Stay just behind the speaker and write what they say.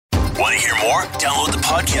Want to hear more? Download the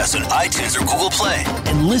podcast on iTunes or Google Play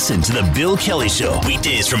and listen to The Bill Kelly Show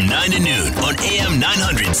weekdays from 9 to noon on AM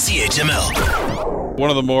 900 CHML. One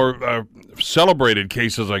of the more celebrated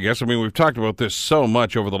cases, I guess. I mean, we've talked about this so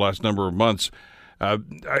much over the last number of months.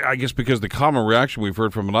 I guess because the common reaction we've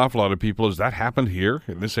heard from an awful lot of people is that happened here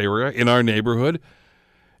in this area, in our neighborhood.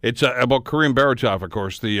 It's about Karim Baratov, of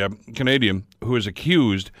course, the Canadian who is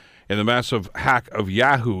accused in the massive hack of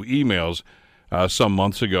Yahoo emails some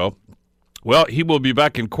months ago. Well, he will be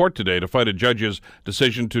back in court today to fight a judge's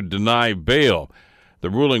decision to deny bail. The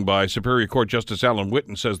ruling by Superior Court Justice Alan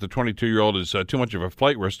Whitten says the 22-year-old is too much of a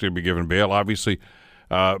flight risk to be given bail. Obviously,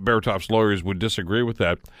 Baratov's lawyers would disagree with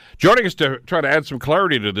that. Joining us to try to add some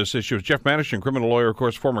clarity to this issue is Jeff Manishin, criminal lawyer, of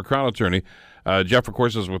course, former Crown attorney. Jeff, of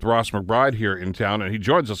course, is with Ross McBride here in town, and he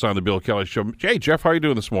joins us on the Bill Kelly Show. Hey, Jeff, how are you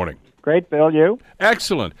doing this morning? Great, Bill. You?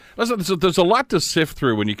 Excellent. Listen, there's a lot to sift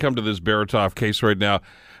through when you come to this Baratov case right now.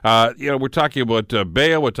 We're talking about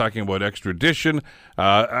bail. We're talking about extradition.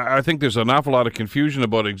 I think there's an awful lot of confusion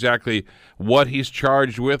about exactly what he's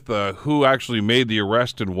charged with, who actually made the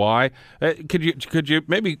arrest and why. Could you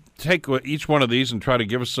maybe take each one of these and try to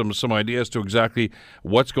give us some ideas to exactly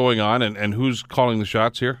what's going on and who's calling the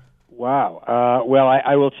shots here? Wow. Well,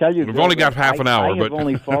 I will tell you. We've only got half an hour. I have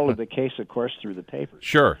only followed the case, of course, through the papers.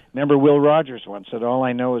 Sure. Remember, Will Rogers once said, "All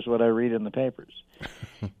I know is what I read in the papers."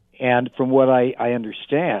 And from what I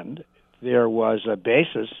understand, there was a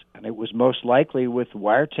basis, and it was most likely with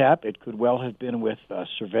wiretap. It could well have been with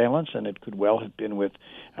surveillance, and it could well have been with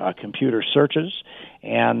computer searches,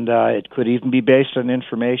 and it could even be based on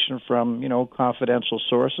information from, confidential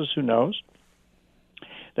sources. Who knows?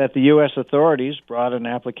 That the U.S. authorities brought an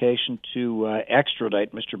application to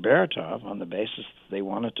extradite Mr. Baratov on the basis they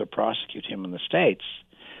wanted to prosecute him in the States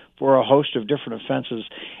for a host of different offenses.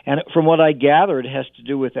 And from what I gather, it has to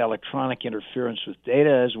do with electronic interference with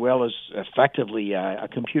data as well as effectively a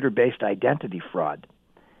computer-based identity fraud.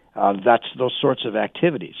 That's those sorts of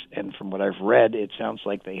activities. And from what I've read, it sounds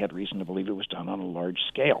like they had reason to believe it was done on a large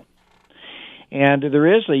scale. And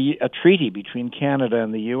there is a treaty between Canada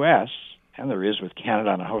and the U.S., and there is with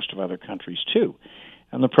Canada and a host of other countries too.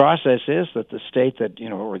 And the process is that the state that,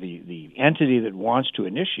 or the entity that wants to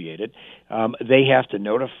initiate it, they have to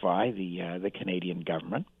notify the Canadian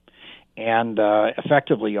government. And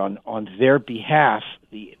effectively on their behalf,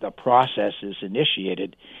 the process is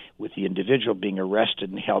initiated with the individual being arrested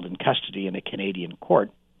and held in custody in a Canadian court,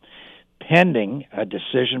 pending a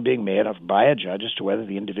decision being made by a judge as to whether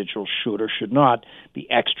the individual should or should not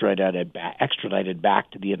be extradited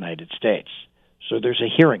back to the United States. So there's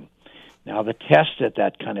a hearing. Now, the test at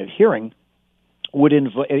that kind of hearing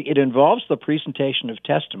it involves the presentation of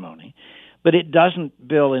testimony, but it doesn't,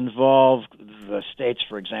 Bill, involve the states,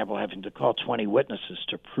 for example, having to call 20 witnesses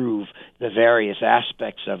to prove the various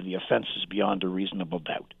aspects of the offenses beyond a reasonable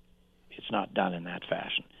doubt. It's not done in that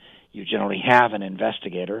fashion. You generally have an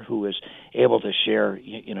investigator who is able to share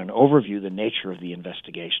in an overview the nature of the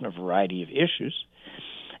investigation, a variety of issues.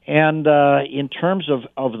 And in terms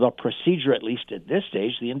of the procedure, at least at this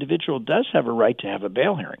stage, the individual does have a right to have a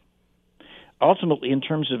bail hearing. Ultimately, in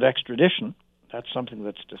terms of extradition, that's something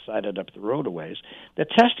that's decided up the road a ways. The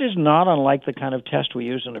test is not unlike the kind of test we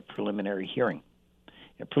use in a preliminary hearing.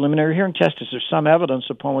 A preliminary hearing test is there some evidence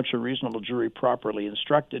upon which a reasonable jury properly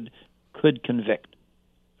instructed could convict.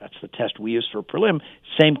 That's the test we use for prelim.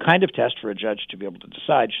 Same kind of test for a judge to be able to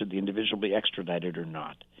decide should the individual be extradited or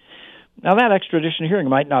not. Now, that extradition hearing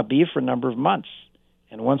might not be for a number of months.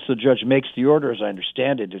 And once the judge makes the order, as I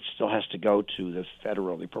understand it, it still has to go to the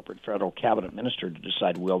appropriate federal cabinet minister to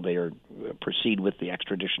decide will they proceed with the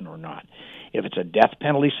extradition or not. If it's a death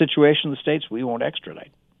penalty situation in the States, we won't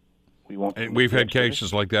extradite. We've had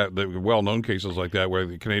cases like that, well-known cases like that, where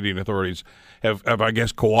the Canadian authorities have, I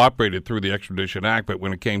guess, cooperated through the Extradition Act, but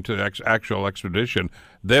when it came to actual extradition,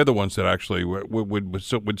 they're the ones that actually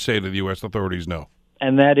would say to the U.S. authorities no.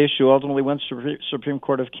 And that issue ultimately went to the Supreme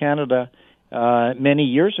Court of Canada many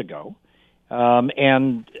years ago.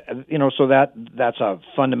 So that's a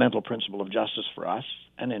fundamental principle of justice for us.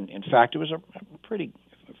 And in fact, it was a pretty,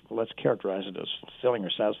 let's characterize it as fulfilling or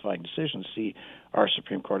satisfying decision to see our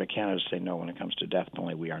Supreme Court of Canada say no when it comes to death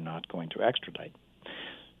penalty. We are not going to extradite.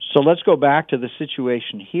 So let's go back to the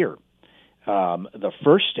situation here. The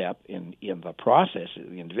first step in the process,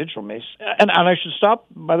 the individual may, and I should stop,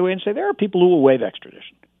 by the way, and say there are people who will waive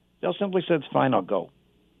extradition. They'll simply say, it's fine, I'll go.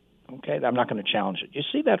 Okay, I'm not going to challenge it. You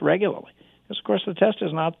see that regularly. Because, of course, the test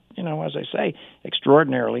is not, as I say,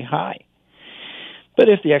 extraordinarily high. But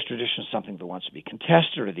if the extradition is something that wants to be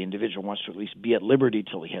contested or the individual wants to at least be at liberty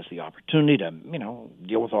till he has the opportunity to,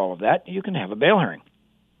 deal with all of that, you can have a bail hearing.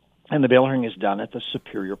 and the bail hearing is done at the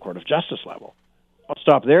Superior Court of Justice level. I'll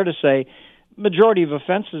stop there to say, majority of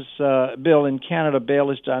offenses, Bill, in Canada,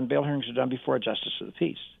 bail hearings are done before a justice of the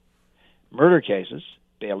peace. Murder cases,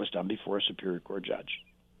 bail is done before a Superior Court judge.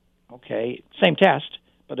 Okay, same test,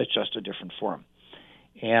 but it's just a different form.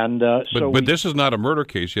 And but this is not a murder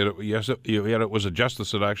case yet. Yet it was a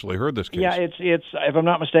justice that actually heard this case. Yeah, it's if I'm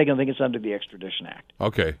not mistaken, I think it's under the Extradition Act.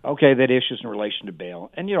 Okay, that issues in relation to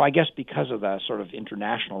bail, and I guess because of the sort of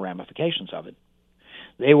international ramifications of it,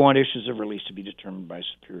 they want issues of release to be determined by a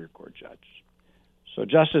Superior Court judge. So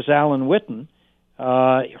Justice Alan Whitten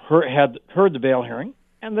had heard the bail hearing,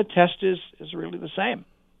 and the test is really the same.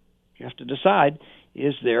 You have to decide.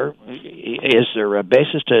 Is there a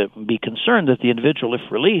basis to be concerned that the individual, if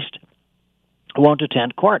released, won't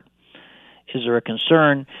attend court? Is there a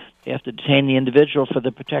concern they have to detain the individual for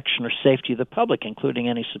the protection or safety of the public, including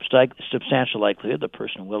any substantial likelihood the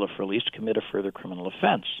person will, if released, commit a further criminal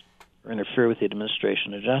offense or interfere with the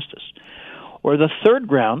administration of justice? Or the third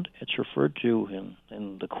ground, it's referred to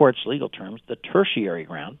in the court's legal terms, the tertiary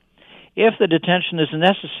ground, if the detention is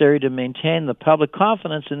necessary to maintain the public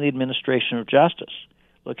confidence in the administration of justice,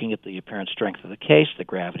 looking at the apparent strength of the case, the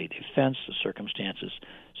gravity of the offense, the circumstances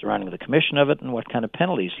surrounding the commission of it, and what kind of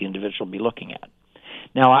penalties the individual will be looking at.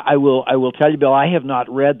 Now, I will tell you, Bill, I have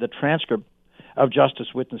not read the transcript of Justice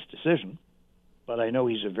Whitten's decision, but I know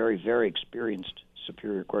he's a very, very experienced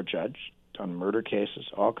Superior Court judge, done murder cases,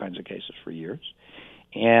 all kinds of cases for years,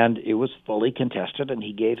 and it was fully contested, and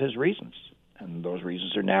he gave his reasons, and those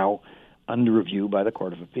reasons are now under review by the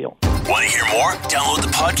Court of Appeal. Want to hear more? Download the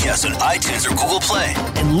podcast on iTunes or Google Play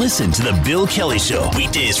and listen to The Bill Kelly Show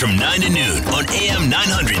weekdays from 9 to noon on AM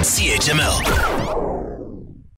 900 CHML.